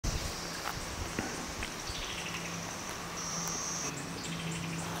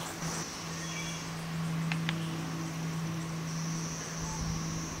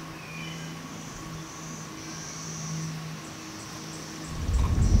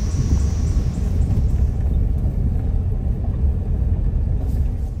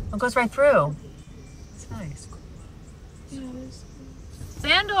goes right through. It's nice.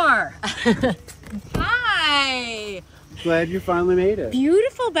 Sandor! Hi! Glad you finally made it.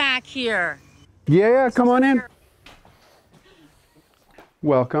 Beautiful back here. Yeah, come on in.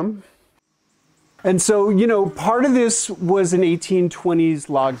 Welcome. And so, you know, part of this was an 1820s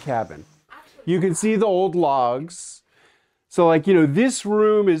log cabin. You can see the old logs. So like, you know, this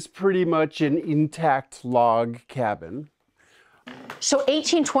room is pretty much an intact log cabin. So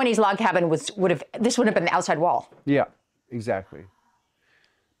 1820s log cabin would have been the outside wall. Yeah, exactly.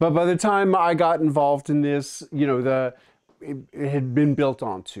 But by the time I got involved in this, you know, it had been built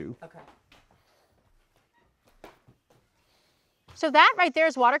onto. Okay. So that right there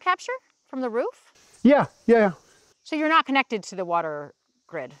is water capture from the roof? Yeah. So you're not connected to the water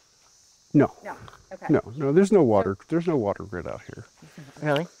grid? No. No. Okay. No, there's no water. There's no water grid out here.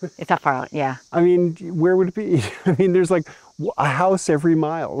 Really? It's that far out, yeah. I mean, where would it be? I mean, there's like a house every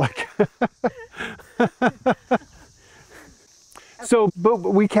mile. Like, so, but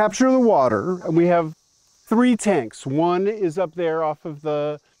we capture the water, and we have 3 tanks. One is up there off of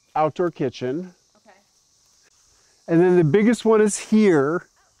the outdoor kitchen. Okay. And then the biggest one is here.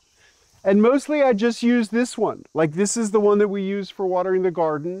 And mostly I just use this one. Like, this is the one that we use for watering the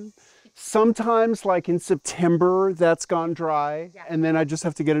garden. Sometimes, like in September, that's gone dry. Yeah. And then I just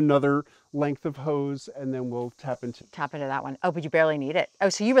have to get another length of hose, and then we'll tap into that one. Oh, but you barely need it. Oh,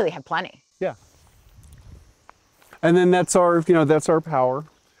 so you really have plenty. Yeah. And then that's our, you know, that's our power,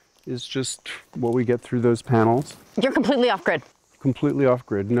 is just what we get through those panels. You're completely off grid. Completely off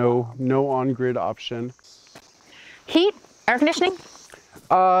grid. No on-grid option. Heat, air conditioning?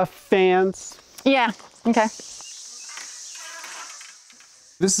 Fans. Yeah, okay.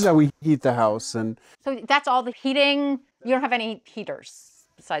 This is how we heat the house. And so that's all the heating? You don't have any heaters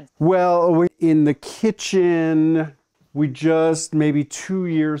besides? Well, in the kitchen, we just maybe 2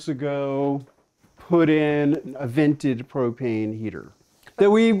 years ago put in a vented propane heater. That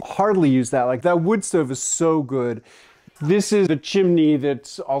we hardly use that. Like, that wood stove is so good. This is the chimney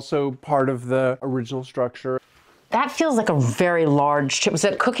that's also part of the original structure. That feels like a very large, was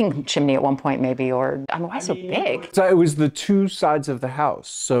it a cooking chimney at one point maybe, or, I mean, why so big? So it was the 2 sides of the house.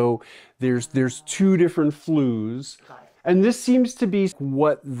 So there's 2 different flues. And this seems to be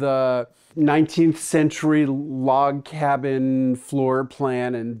what the 19th century log cabin floor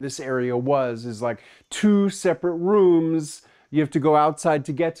plan in this area was, is like 2 separate rooms. You have to go outside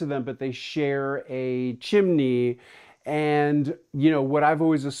to get to them, but they share a chimney. And, you know, what I've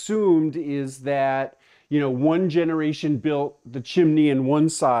always assumed is that, you know, one generation built the chimney in one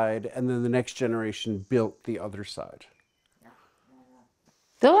side, and then the next generation built the other side.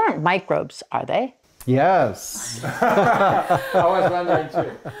 Those aren't microbes, are they? Yes. I was wondering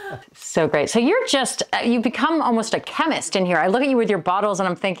too. So great. So you're just, you become almost a chemist in here. I look at you with your bottles and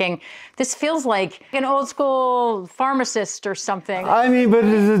I'm thinking, this feels like an old school pharmacist or something. I mean, but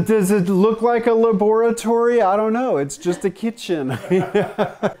does it look like a laboratory? I don't know. It's just a kitchen.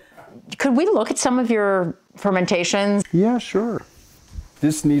 Could we look at some of your fermentations? Yeah, sure.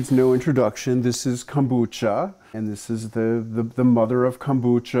 This needs no introduction. This is kombucha, and this is the mother of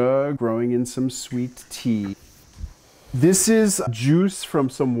kombucha growing in some sweet tea. This is juice from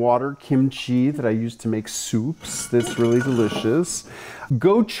some water kimchi that I use to make soups. That's really delicious.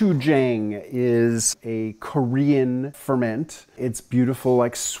 Gochujang is a Korean ferment. It's beautiful,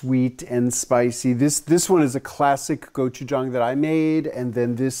 like sweet and spicy. This one is a classic gochujang that I made, and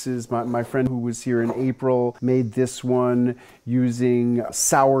then this is my friend who was here in April made this one using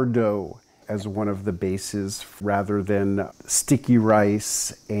sourdough as one of the bases rather than sticky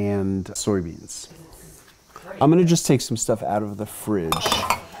rice and soybeans. I'm gonna just take some stuff out of the fridge.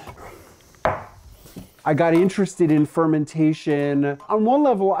 I got interested in fermentation. On one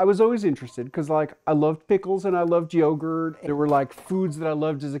level, I was always interested because, like, I loved pickles and I loved yogurt. There were like foods that I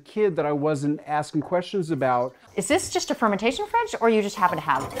loved as a kid that I wasn't asking questions about. Is this just a fermentation fridge, or you just happen to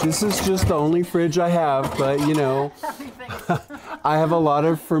have it? This is just the only fridge I have, but you know, I have a lot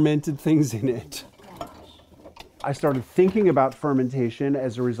of fermented things in it. I started thinking about fermentation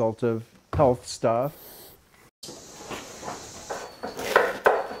as a result of health stuff.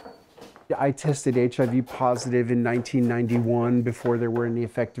 I tested HIV positive in 1991 before there were any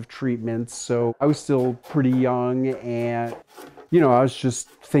effective treatments, so I was still pretty young, and you know, I was just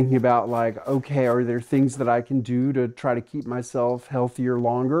thinking about, like, okay, are there things that I can do to try to keep myself healthier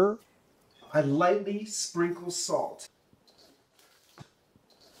longer? I lightly sprinkle salt.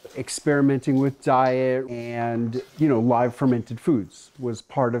 Experimenting with diet and, you know, live fermented foods was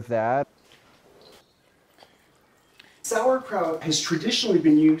part of that. Sauerkraut has traditionally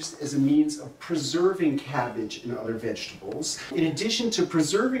been used as a means of preserving cabbage and other vegetables. In addition to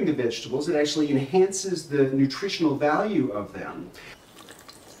preserving the vegetables, it actually enhances the nutritional value of them.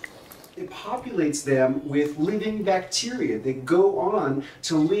 It populates them with living bacteria that go on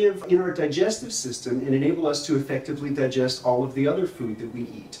to live in our digestive system and enable us to effectively digest all of the other food that we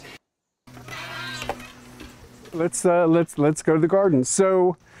eat. Let's go to the garden.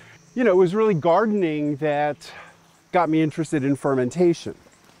 So, you know, it was really gardening that got me interested in fermentation.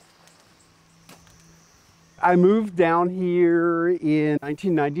 I moved down here in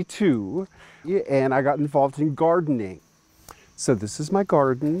 1992 and I got involved in gardening. So this is my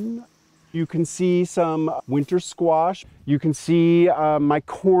garden. You can see some winter squash. You can see my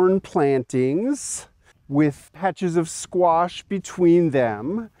corn plantings with patches of squash between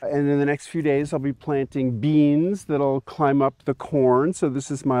them. And in the next few days, I'll be planting beans that'll climb up the corn. So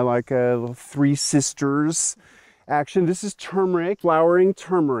this is my like a little three sisters action. This is turmeric, flowering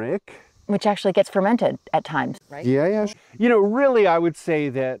turmeric. Which actually gets fermented at times, right? Yeah, yeah. You know, really, I would say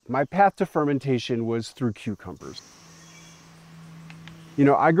that my path to fermentation was through cucumbers. You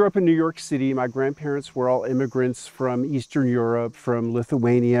know, I grew up in New York City. My grandparents were all immigrants from Eastern Europe, from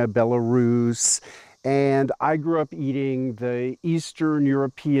Lithuania, Belarus. And I grew up eating the Eastern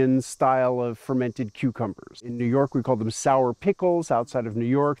European style of fermented cucumbers. In New York, we call them sour pickles. Outside of New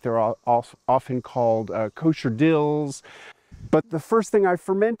York, they're often called kosher dills. But the first thing I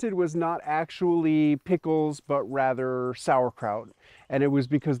fermented was not actually pickles, but rather sauerkraut. And it was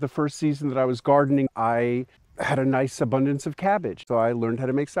because the first season that I was gardening, I had a nice abundance of cabbage. So I learned how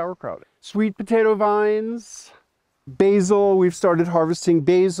to make sauerkraut. Sweet potato vines, basil. We've started harvesting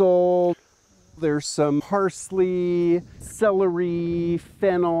basil. There's some parsley, celery,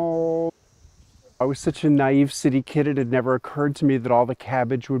 fennel. I was such a naive city kid, it had never occurred to me that all the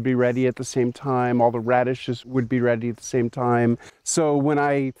cabbage would be ready at the same time, all the radishes would be ready at the same time. So when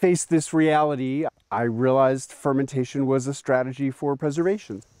I faced this reality, I realized fermentation was a strategy for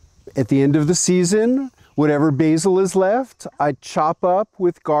preservation. At the end of the season, whatever basil is left, I chop up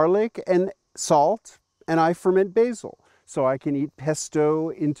with garlic and salt, and I ferment basil so I can eat pesto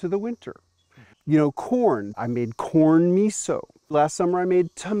into the winter. You know, corn, I made corn miso. Last summer I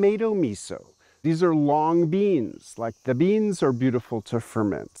made tomato miso. These are long beans, like the beans are beautiful to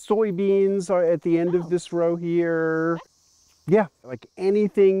ferment. Soybeans are at the end of this row here. Yeah, like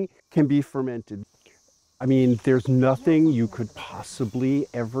anything can be fermented. I mean, there's nothing you could possibly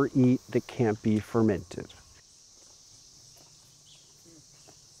ever eat that can't be fermented.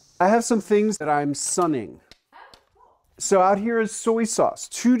 I have some things that I'm sunning. So out here is soy sauce,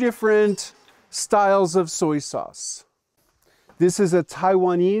 two different styles of soy sauce. This is a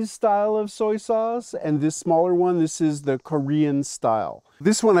Taiwanese style of soy sauce, and this smaller one, this is the Korean style.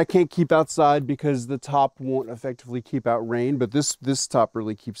 This one I can't keep outside because the top won't effectively keep out rain, but this top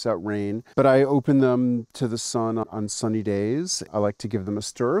really keeps out rain. But I open them to the sun on sunny days. I like to give them a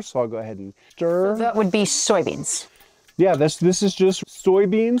stir, so I'll go ahead and stir. So that would be soybeans. Yeah, this is just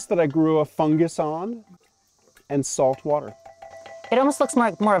soybeans that I grew a fungus on and salt water. It almost looks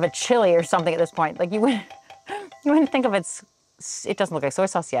more of a chili or something at this point. Like you wouldn't think of it doesn't look like soy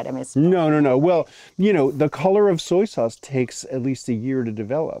sauce yet. I mean, it's... No. Well, you know, the color of soy sauce takes at least a year to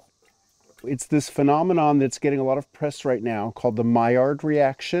develop. It's this phenomenon that's getting a lot of press right now called the Maillard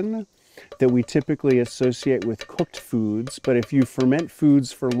reaction that we typically associate with cooked foods. But if you ferment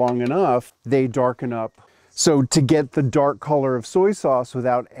foods for long enough, they darken up. So to get the dark color of soy sauce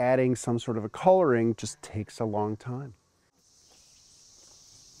without adding some sort of a coloring just takes a long time.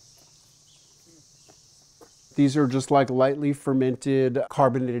 These are just like lightly fermented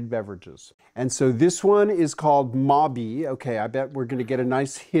carbonated beverages. And so this one is called Mabi. Okay, I bet we're gonna get a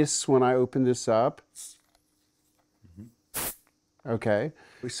nice hiss when I open this up. Okay,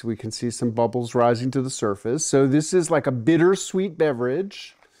 so we can see some bubbles rising to the surface. So this is like a bittersweet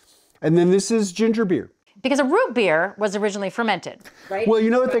beverage. And then this is ginger beer. Because a root beer was originally fermented, right? Well, you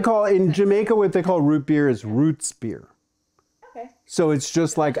know what they call, in Jamaica, what they call root beer is roots beer. Okay. So it's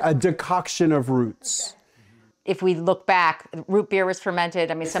just like a decoction of roots. Okay. If we look back, root beer was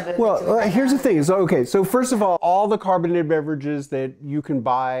fermented. I mean, some of the... Well, here's the thing. Is okay, so first of all the carbonated beverages that you can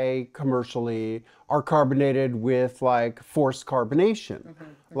buy commercially are carbonated with like forced carbonation.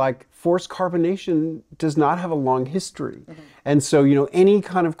 Like forced carbonation does not have a long history. And so, you know, any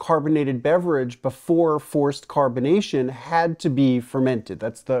kind of carbonated beverage before forced carbonation had to be fermented.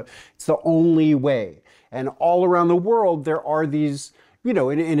 It's the only way. And all around the world, there are these, you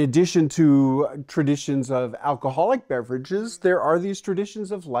know, in addition to traditions of alcoholic beverages, there are these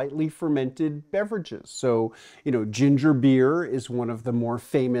traditions of lightly fermented beverages. So, you know, ginger beer is one of the more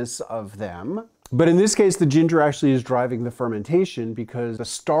famous of them. But in this case, the ginger actually is driving the fermentation because the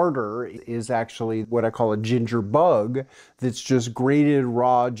starter is actually what I call a ginger bug that's just grated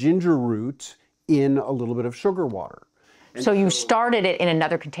raw ginger root in a little bit of sugar water. So you started it in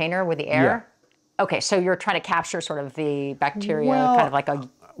another container with the air? Yeah. Okay, so you're trying to capture sort of the bacteria, kind of like a...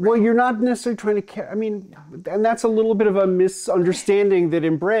 Well, you're not necessarily trying to, I mean, and that's a little bit of a misunderstanding that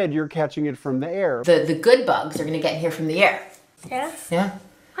in bread, you're catching it from the air. The good bugs are going to get here from the air. Yeah? Yeah.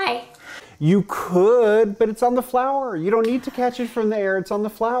 Hi. You could, but it's on the flour. You don't need to catch it from the air, it's on the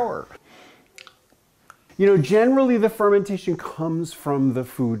flour. You know, generally the fermentation comes from the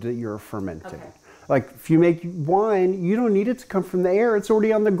food that you're fermenting. Okay. Like if you make wine, you don't need it to come from the air, it's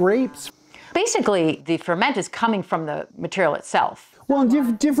already on the grapes. Basically, the ferment is coming from the material itself. Well,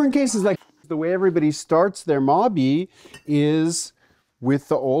 in different cases, like the way everybody starts their mobby is with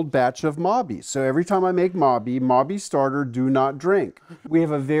the old batch of mobby. So every time I make mobby starter, do not drink. We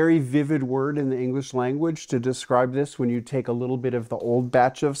have a very vivid word in the English language to describe this when you take a little bit of the old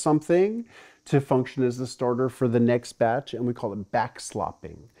batch of something to function as the starter for the next batch, and we call it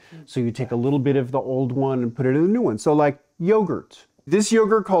backslopping. So you take a little bit of the old one and put it in the new one. So like yogurt. This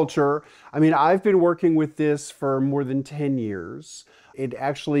yogurt culture, I mean, I've been working with this for more than 10 years. It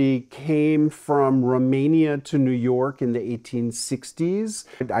actually came from Romania to New York in the 1860s.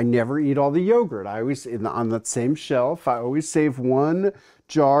 I never eat all the yogurt. I always, on that same shelf, I always save one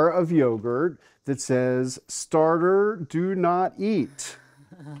jar of yogurt that says, starter, do not eat.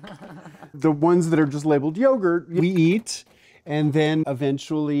 The ones that are just labeled yogurt, we eat, and then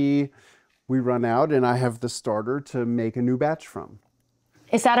eventually we run out and I have the starter to make a new batch from.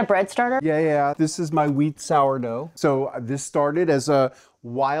 Is that a bread starter? Yeah. This is my wheat sourdough. So this started as a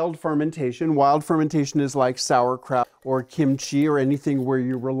wild fermentation. Wild fermentation is like sauerkraut or kimchi or anything where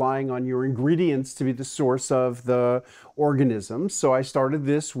you're relying on your ingredients to be the source of the organism. So I started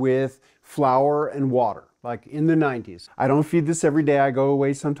this with flour and water, like in the 90s. I don't feed this every day. I go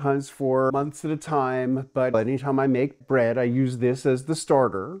away sometimes for months at a time, but anytime I make bread, I use this as the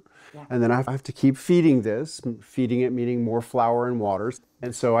starter. Yeah. And then I have to keep feeding this, feeding it meaning more flour and water.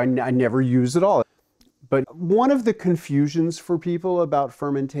 And so I never use it all. But one of the confusions for people about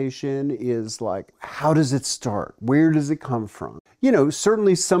fermentation is like, how does it start? Where does it come from? You know,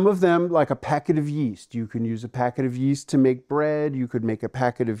 certainly some of them, like a packet of yeast. You can use a packet of yeast to make bread. You could make a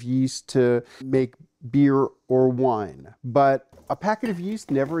packet of yeast to make beer or wine. But a packet of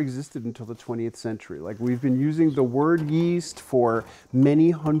yeast never existed until the 20th century. Like we've been using the word yeast for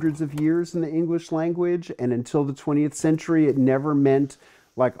many hundreds of years in the English language, and until the 20th century, it never meant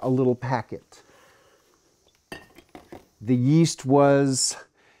like a little packet. The yeast was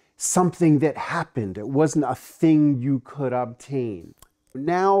something that happened. It wasn't a thing you could obtain.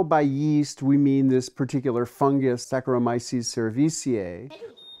 Now by yeast, we mean this particular fungus, Saccharomyces cerevisiae.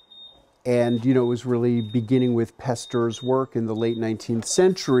 And, you know, it was really beginning with Pasteur's work in the late 19th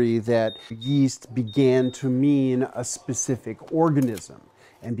century that yeast began to mean a specific organism.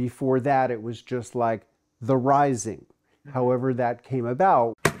 And before that, it was just like the rising, however that came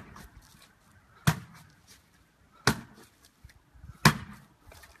about.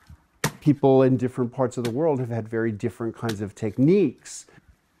 People in different parts of the world have had very different kinds of techniques.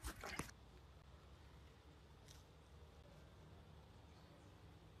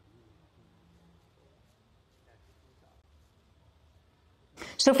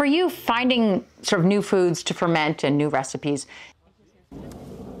 So for you, finding sort of new foods to ferment and new recipes,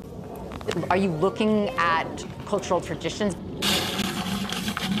 are you looking at cultural traditions?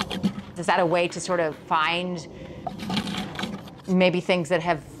 Is that a way to sort of find maybe things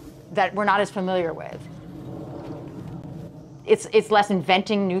that we're not as familiar with? It's less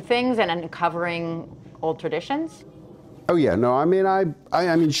inventing new things and uncovering old traditions? Oh yeah, no, I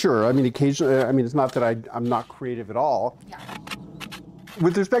mean, sure. I mean, occasionally, I mean, it's not that I'm not creative at all. Yeah.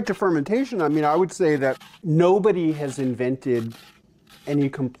 With respect to fermentation, I mean, I would say that nobody has invented any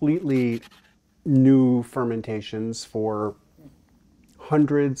completely new fermentations for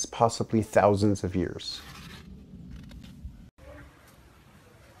hundreds, possibly thousands of years.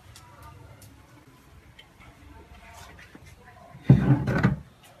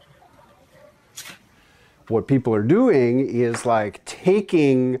 What people are doing is like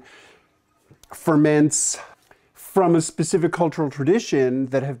taking ferments from a specific cultural tradition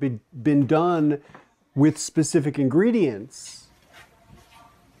that have been done with specific ingredients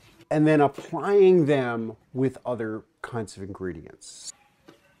and then applying them with other kinds of ingredients.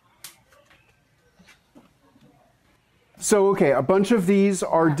 So, okay, a bunch of these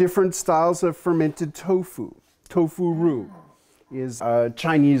are different styles of fermented tofu. Tofu roux is a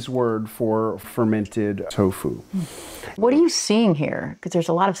Chinese word for fermented tofu. What are you seeing here? Because there's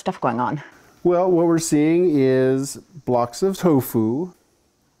a lot of stuff going on. Well, what we're seeing is blocks of tofu,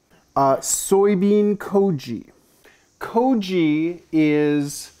 soybean koji. Koji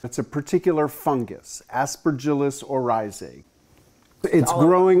it's a particular fungus, Aspergillus oryzae. It's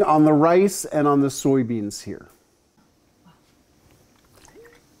growing on the rice and on the soybeans here.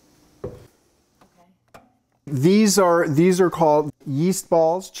 These are called yeast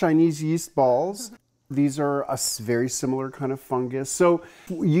balls, Chinese yeast balls. These are a very similar kind of fungus. So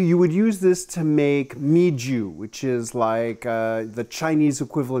you would use this to make miju, which is like the Chinese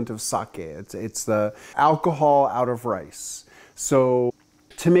equivalent of sake. It's the alcohol out of rice. So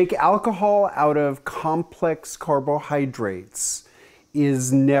to make alcohol out of complex carbohydrates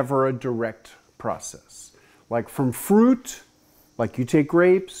is never a direct process. Like from fruit, like you take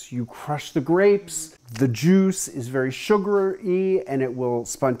grapes, you crush the grapes, the juice is very sugary and it will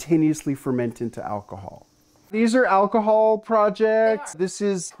spontaneously ferment into alcohol. These are alcohol projects. This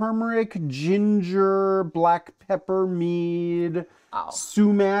is turmeric, ginger, black pepper mead,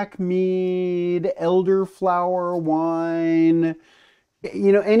 sumac mead, elderflower wine.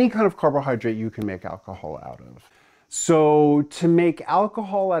 You know, any kind of carbohydrate you can make alcohol out of. So to make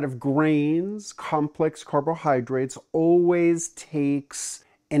alcohol out of grains, complex carbohydrates, always takes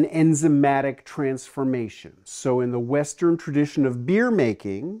an enzymatic transformation. So in the Western tradition of beer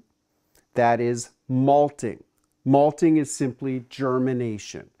making, that is malting. Malting is simply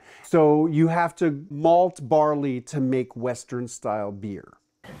germination. So you have to malt barley to make Western style beer.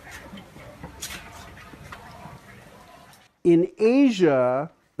 In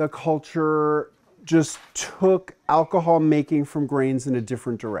Asia, the culture just took alcohol making from grains in a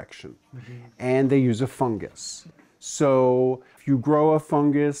different direction. And they use a fungus. So if you grow a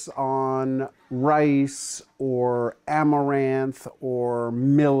fungus on rice or amaranth or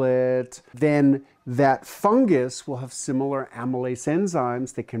millet, then that fungus will have similar amylase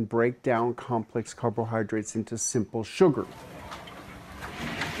enzymes that can break down complex carbohydrates into simple sugar.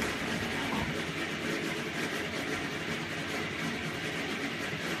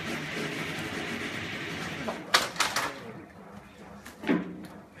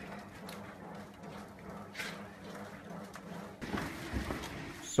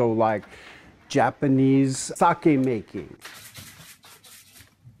 So like Japanese sake making.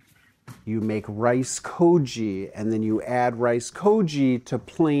 You make rice koji and then you add rice koji to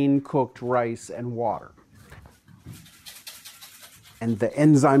plain cooked rice and water. And the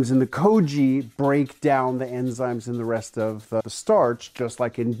enzymes in the koji break down the enzymes in the rest of the starch, just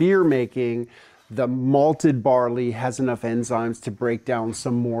like in beer making. The malted barley has enough enzymes to break down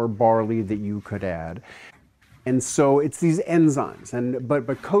some more barley that you could add. And so it's these enzymes, but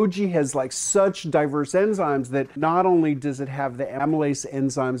koji has like such diverse enzymes that not only does it have the amylase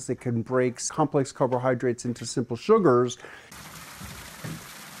enzymes that can break complex carbohydrates into simple sugars,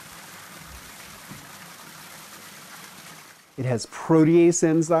 it has protease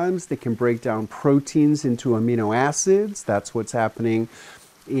enzymes that can break down proteins into amino acids. That's what's happening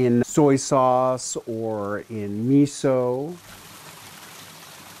in soy sauce or in miso.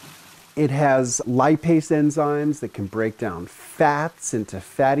 It has lipase enzymes that can break down fats into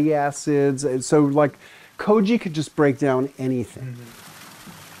fatty acids. And so like koji could just break down anything.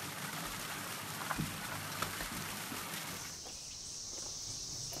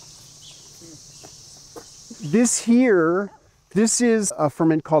 This is a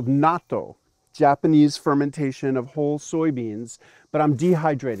ferment called natto, Japanese fermentation of whole soybeans, but I'm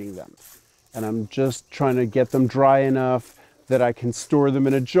dehydrating them. And I'm just trying to get them dry enough that I can store them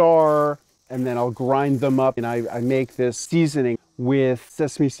in a jar, and then I'll grind them up, and I make this seasoning with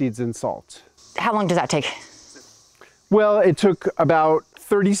sesame seeds and salt. How long does that take? Well, it took about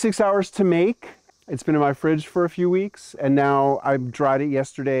 36 hours to make. It's been in my fridge for a few weeks, and now I dried it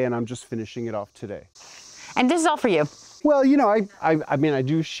yesterday, and I'm just finishing it off today. And this is all for you? Well, you know, I mean, I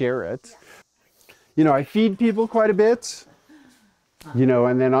do share it. You know, I feed people quite a bit. You know,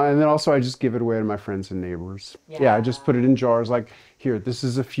 and then also I just give it away to my friends and neighbors. Yeah, I just put it in jars like, here, this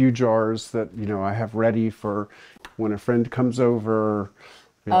is a few jars that, you know, I have ready for when a friend comes over.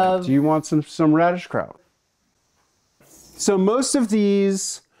 You know, do you want some radish kraut? So most of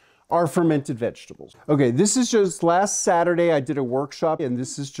these are fermented vegetables. Okay, this is just last Saturday I did a workshop, and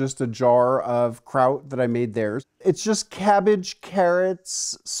this is just a jar of kraut that I made there. It's just cabbage,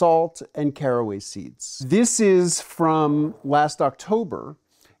 carrots, salt, and caraway seeds. This is from last October,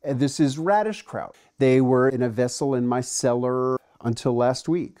 and this is radish kraut. They were in a vessel in my cellar until last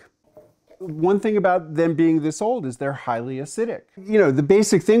week. One thing about them being this old is they're highly acidic. You know, the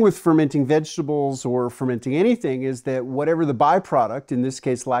basic thing with fermenting vegetables or fermenting anything is that whatever the byproduct, in this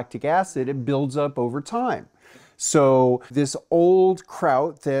case lactic acid, it builds up over time. So this old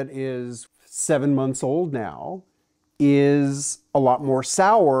kraut that is 7 months old now is a lot more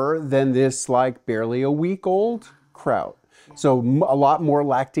sour than this like barely a week old kraut. So a lot more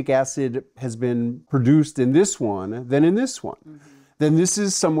lactic acid has been produced in this one than in this one. Then this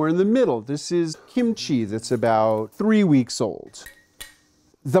is somewhere in the middle. This is kimchi that's about 3 weeks old.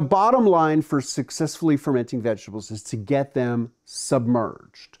 The bottom line for successfully fermenting vegetables is to get them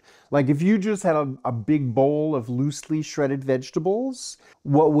submerged. Like if you just had a big bowl of loosely shredded vegetables,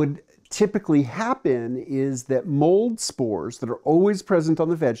 what would typically happen is that mold spores that are always present on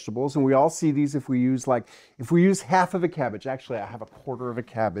the vegetables, and we all see these if we use half of a cabbage. Actually, I have a quarter of a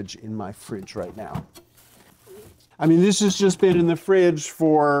cabbage in my fridge right now. I mean, this has just been in the fridge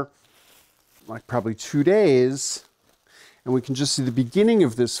for like probably 2 days, and we can just see the beginning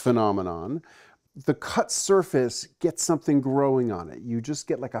of this phenomenon. The cut surface gets something growing on it. You just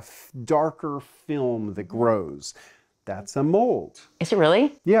get like a darker film that grows. That's a mold. Is it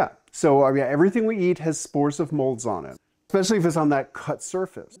really? Yeah. So I mean, everything we eat has spores of molds on it, especially if it's on that cut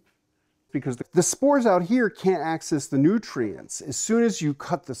surface. Because the spores out here can't access the nutrients. As soon as you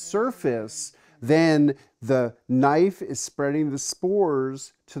cut the surface, then the knife is spreading the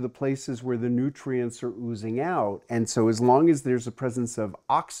spores to the places where the nutrients are oozing out. And so as long as there's a presence of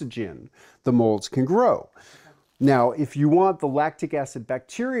oxygen, the molds can grow. Now, if you want the lactic acid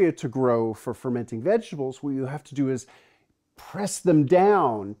bacteria to grow for fermenting vegetables, what you have to do is press them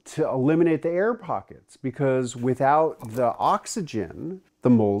down to eliminate the air pockets, because without the oxygen, the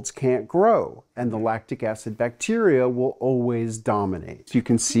molds can't grow and the lactic acid bacteria will always dominate. So you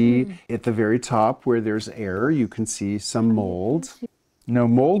can see at the very top where there's air, you can see some mold. No,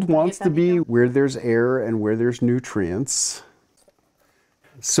 mold wants to be where there's air and where there's nutrients.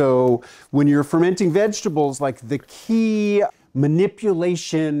 So when you're fermenting vegetables, like the key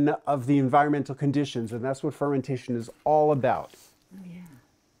manipulation of the environmental conditions, and that's what fermentation is all about. Oh, yeah.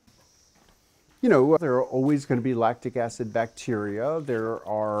 You know, there are always going to be lactic acid bacteria. There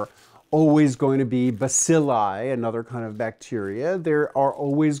are always going to be bacilli, another kind of bacteria. There are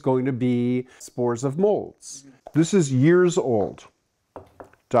always going to be spores of molds. This is years old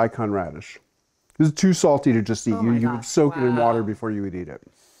daikon radish. This is too salty to just eat. You would soak it in water before you would eat it.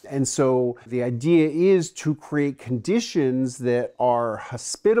 And so the idea is to create conditions that are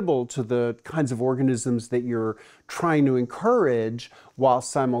hospitable to the kinds of organisms that you're trying to encourage, while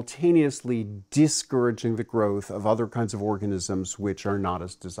simultaneously discouraging the growth of other kinds of organisms which are not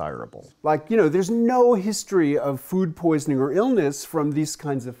as desirable. Like, you know, there's no history of food poisoning or illness from these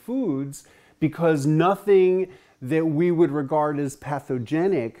kinds of foods, because nothing that we would regard as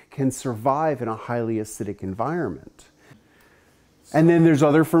pathogenic can survive in a highly acidic environment. And then there's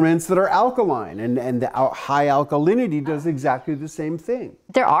other ferments that are alkaline, and the high alkalinity does exactly the same thing.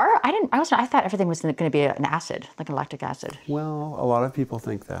 There are? I thought everything was going to be an acid, like a lactic acid. Well, a lot of people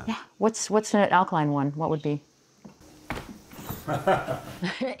think that. Yeah. What's an alkaline one? What would be?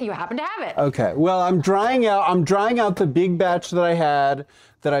 You happen to have it. Okay. Well, I'm drying out the big batch that I had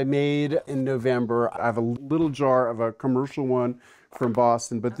that I made in November. I have a little jar of a commercial one from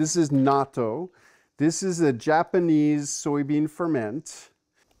Boston, but this is natto. This is a Japanese soybean ferment.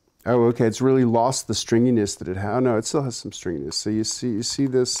 Oh, okay, it's really lost the stringiness that it had. Oh, no, it still has some stringiness. So you see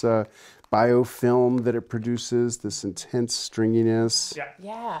this biofilm that it produces, this intense stringiness. Yeah.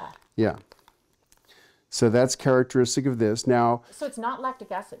 Yeah. Yeah. So that's characteristic of this. Now. So it's not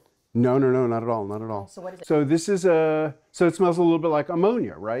lactic acid? No, not at all, not at all. So what is it? So this is so it smells a little bit like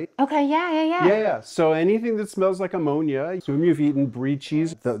ammonia, right? Okay, yeah. Yeah. So anything that smells like ammonia, assume you've eaten brie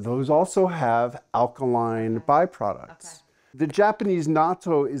cheese, those also have alkaline byproducts. Okay. The Japanese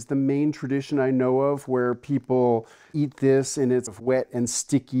natto is the main tradition I know of where people eat this in its wet and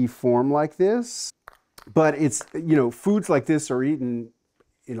sticky form like this. But it's, you know, foods like this are eaten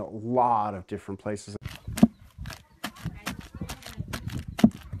in a lot of different places.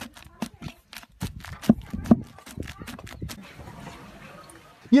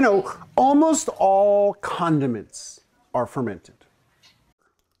 You know, almost all condiments are fermented.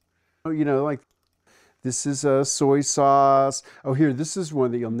 You know, like this is a soy sauce. Oh, here, this is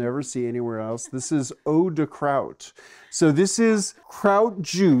one that you'll never see anywhere else. This is eau de kraut. So this is kraut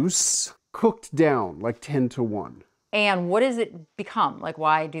juice cooked down like 10-to-1. And what does it become? Like,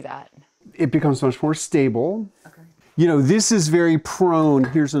 why do that? It becomes much more stable. Okay. You know, this is very prone,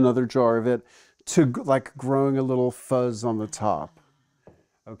 here's another jar of it, to like growing a little fuzz on the top.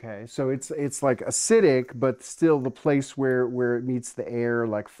 Okay, so it's like acidic, but still the place where it meets the air,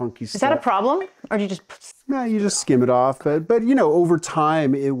 like funky stuff. Is that a problem, or do you just? No, you just skim it off. But you know, over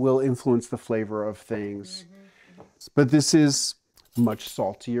time, it will influence the flavor of things. Mm-hmm. But this is much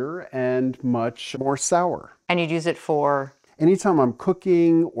saltier and much more sour. And you'd use it for? anytime I'm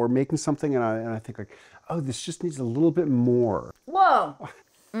cooking or making something and I think like, oh, this just needs a little bit more. Whoa.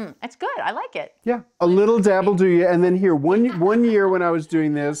 That's good. I like it. Yeah, a little dab will do you. And then here, one year when I was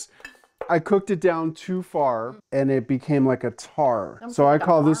doing this, I cooked it down too far and it became like a tar. So I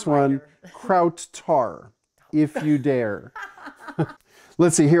call this one kraut tar, if you dare.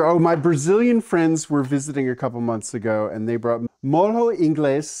 Let's see here. Oh, my Brazilian friends were visiting a couple months ago and they brought molho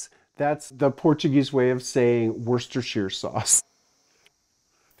inglês. That's the Portuguese way of saying Worcestershire sauce.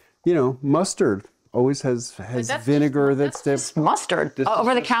 You know, mustard always has vinegar that's just mustard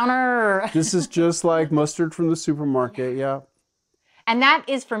over the counter. This is just like mustard from the supermarket, yeah. And that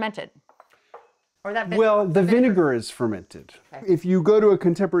is fermented. Or that well, the vinegar is fermented. Okay. If you go to a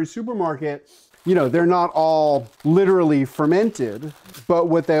contemporary supermarket, you know, they're not all literally fermented, but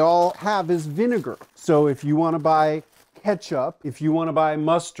what they all have is vinegar. So if you want to buy ketchup, if you want to buy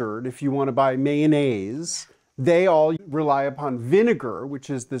mustard, if you want to buy mayonnaise, they all rely upon vinegar,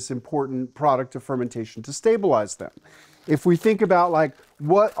 which is this important product of fermentation to stabilize them. If we think about like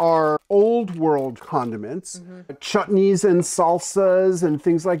what are old world condiments, chutneys and salsas and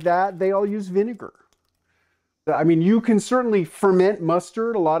things like that, they all use vinegar. I mean, you can certainly ferment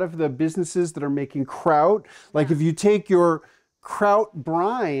mustard. A lot of the businesses that are making kraut, like if you take your kraut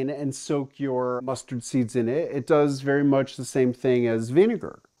brine and soak your mustard seeds in it, it does very much the same thing as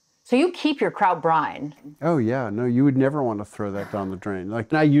vinegar. So you keep your kraut brine? Oh yeah, no, you would never want to throw that down the drain.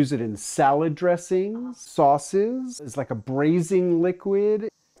 Like I use it in salad dressings, sauces. It's like a braising liquid.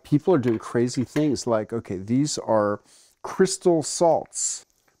 People are doing crazy things like, okay, these are crystal salts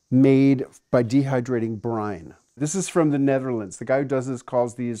made by dehydrating brine. This is from the Netherlands. The guy who does this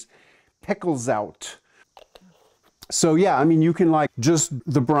calls these pickles out. So yeah, I mean, you can like just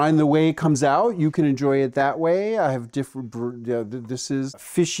the brine the way it comes out, you can enjoy it that way. I have different, this is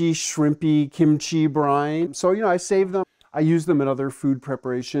fishy, shrimpy, kimchi brine. So, you know, I save them. I use them in other food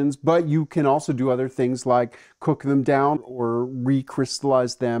preparations, but you can also do other things like cook them down or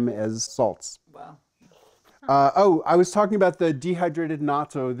recrystallize them as salts. Wow. Oh, I was talking about the dehydrated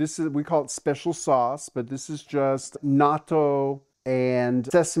natto. This is, we call it special sauce, but this is just natto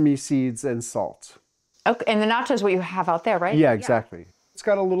and sesame seeds and salt. Okay, and the natto is what you have out there, right? Yeah, exactly. Yeah. It's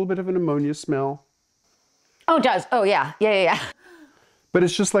got a little bit of an ammonia smell. Oh, it does. Oh, yeah. Yeah. But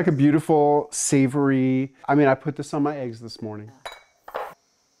it's just like a beautiful, savory. I mean, I put this on my eggs this morning.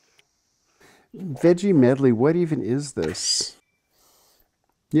 Veggie medley, what even is this?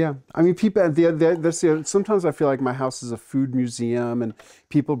 Yeah, I mean, people. Sometimes I feel like my house is a food museum, and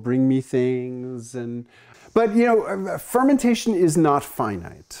people bring me things. But you know, fermentation is not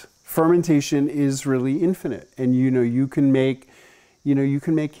finite. Fermentation is really infinite, and you can make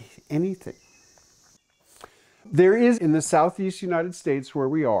anything. There is in the southeast United States where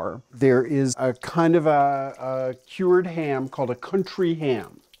we are, there is a kind of a cured ham called a country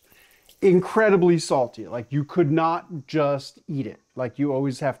ham. Incredibly salty. Like you could not just eat it. Like you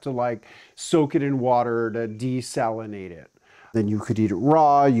always have to like soak it in water to desalinate it. Then you could eat it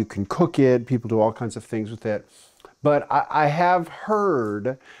raw, you can cook it, people do all kinds of things with it. But I have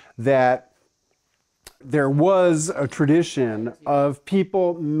heard that there was a tradition of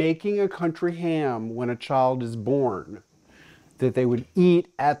people making a country ham when a child is born that they would eat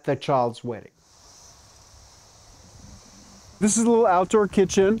at the child's wedding. This is a little outdoor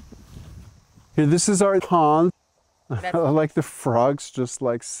kitchen. Here, this is our pond. I like the frogs just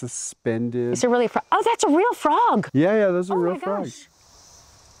like suspended. Is it really a frog? Oh, that's a real frog. Yeah, those are real frogs.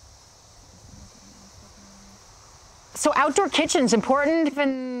 So outdoor kitchen's important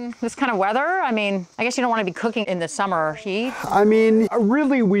in this kind of weather? I mean, I guess you don't want to be cooking in the summer heat. I mean,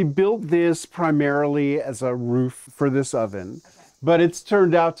 really, we built this primarily as a roof for this oven. Okay. But it's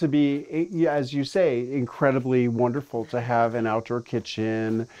turned out to be, as you say, incredibly wonderful to have an outdoor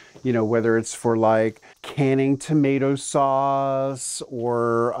kitchen, you know, whether it's for like canning tomato sauce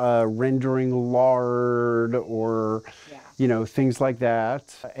or rendering lard or, you know, things like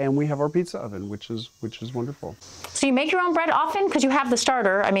that. And we have our pizza oven, which is wonderful. So you make your own bread often? Because you have the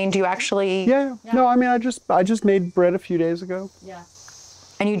starter. I mean, do you actually? Yeah. No, I mean, I just made bread a few days ago. Yeah.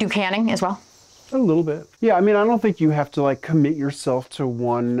 And you do canning as well? A little bit. Yeah, I mean, I don't think you have to like commit yourself to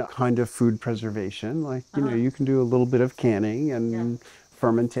one kind of food preservation. Like, you know, you can do a little bit of canning and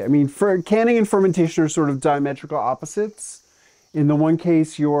fermentation. I mean, for canning and fermentation are sort of diametrical opposites. In the one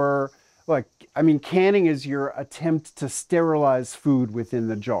case, you're like, I mean, canning is your attempt to sterilize food within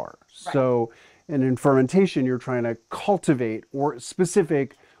the jar. Right. So, and in fermentation, you're trying to cultivate or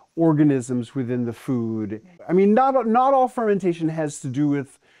specific organisms within the food. I mean, not all fermentation has to do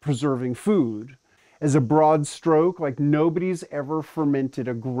with preserving food. as a broad stroke, like nobody's ever fermented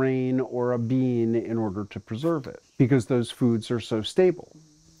a grain or a bean in order to preserve it because those foods are so stable.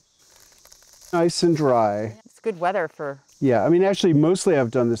 Nice and dry. It's good weather for... Yeah, I mean, actually, mostly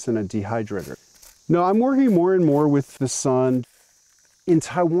I've done this in a dehydrator. No, I'm working more and more with the sun. In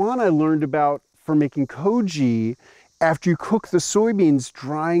Taiwan, I learned about, for making koji, after you cook the soybeans,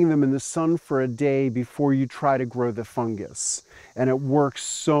 drying them in the sun for a day before you try to grow the fungus. And it works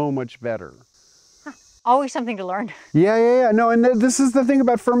so much better. Always something to learn. Yeah. No, and this is the thing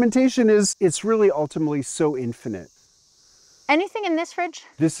about fermentation is it's really ultimately so infinite. Anything in this fridge?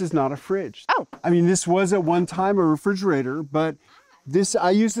 This is not a fridge. Oh. I mean, this was at one time a refrigerator, but I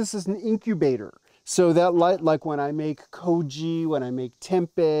use this as an incubator. So that like when I make koji, when I make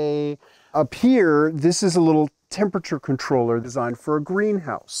tempeh, up here, this is a little temperature controller designed for a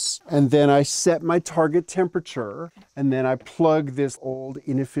greenhouse. And then I set my target temperature, and then I plug this old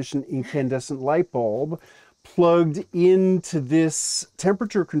inefficient incandescent light bulb plugged into this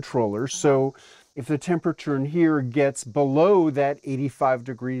temperature controller. So if the temperature in here gets below that 85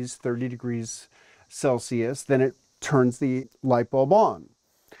 degrees, 30 degrees Celsius, then it turns the light bulb on.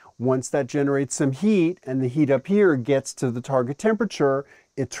 Once that generates some heat and the heat up here gets to the target temperature,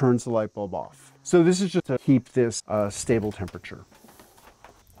 it turns the light bulb off. So this is just to keep this stable temperature.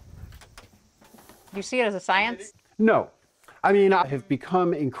 Do you see it as a science? No. I mean, I have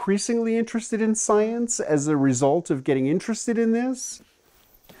become increasingly interested in science as a result of getting interested in this.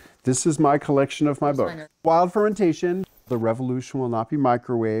 This is my collection of my books. Wild Fermentation, The Revolution Will Not Be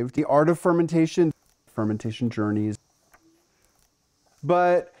Microwaved, The Art of Fermentation, Fermentation Journeys.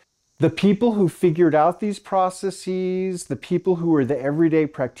 But the people who figured out these processes, the people who are the everyday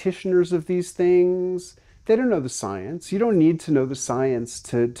practitioners of these things, they don't know the science. You don't need to know the science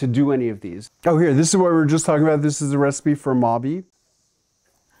to do any of these. Oh, here, this is what we were just talking about. This is a recipe for mabi.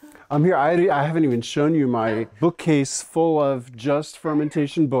 Here, I haven't even shown you my bookcase full of just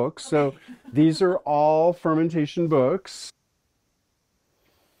fermentation books. So these are all fermentation books.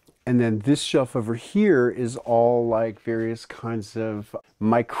 And then this shelf over here is all like various kinds of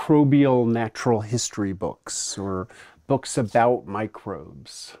microbial natural history books or books about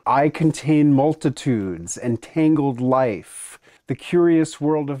microbes. I Contain Multitudes, Entangled Life, The Curious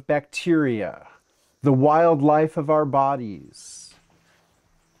World of Bacteria, The Wild Life of Our Bodies.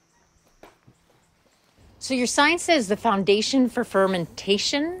 So your sign says the foundation for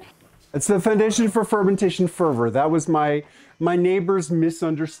fermentation? It's the foundation for fermentation fervor. That was my neighbor's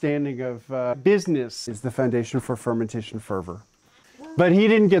misunderstanding of business is the foundation for fermentation fervor. But he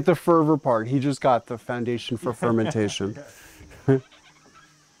didn't get the fervor part. He just got the foundation for fermentation.